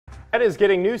Lafayette is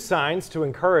getting new signs to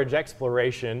encourage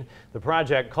exploration. The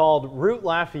project, called Route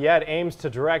Lafayette, aims to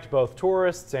direct both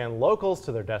tourists and locals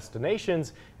to their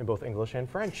destinations in both English and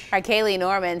French. Our Kaylee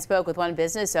Norman spoke with one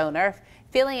business owner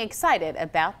feeling excited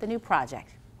about the new project.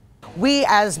 We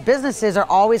as businesses are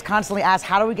always constantly asked,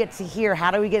 how do we get to here?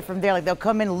 How do we get from there? Like, they'll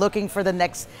come in looking for the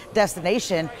next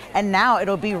destination, and now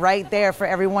it'll be right there for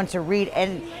everyone to read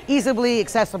and easily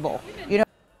accessible.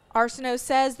 Arsenault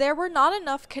says there were not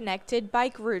enough connected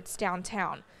bike routes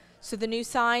downtown, so the new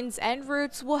signs and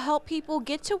routes will help people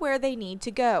get to where they need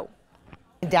to go.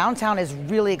 Downtown is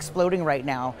really exploding right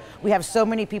now. We have so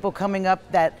many people coming up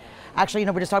that actually,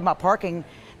 we're just talking about parking,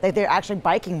 that they're actually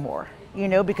biking more,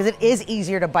 because it is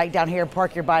easier to bike down here,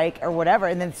 park your bike or whatever,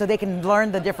 and then so they can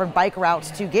learn the different bike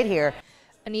routes to get here.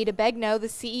 Anita Begno, the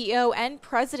CEO and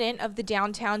president of the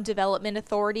Downtown Development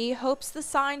Authority, hopes the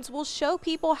signs will show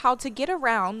people how to get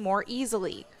around more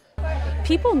easily.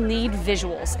 People need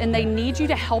visuals, and they need you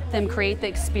to help them create the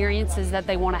experiences that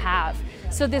they want to have.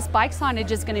 So this bike signage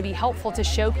is going to be helpful to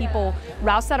show people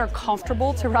routes that are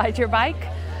comfortable to ride your bike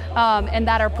and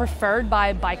that are preferred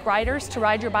by bike riders to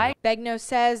ride your bike. Begno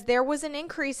says there was an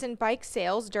increase in bike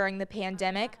sales during the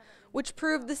pandemic, which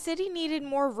proved the city needed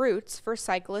more routes for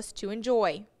cyclists to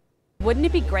enjoy. Wouldn't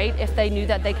it be great if they knew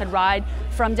that they could ride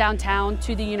from downtown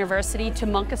to the university to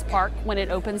Moncus Park when it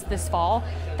opens this fall?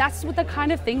 That's the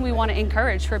kind of thing we want to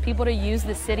encourage, for people to use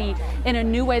the city in a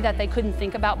new way that they couldn't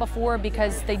think about before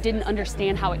because they didn't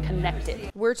understand how it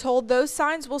connected. We're told those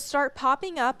signs will start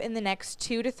popping up in the next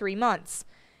 2 to 3 months.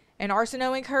 And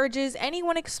Arsenault encourages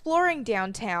anyone exploring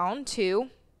downtown to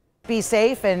be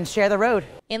safe and share the road.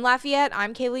 In Lafayette,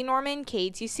 I'm Kaylee Norman,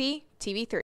 KATC TV3.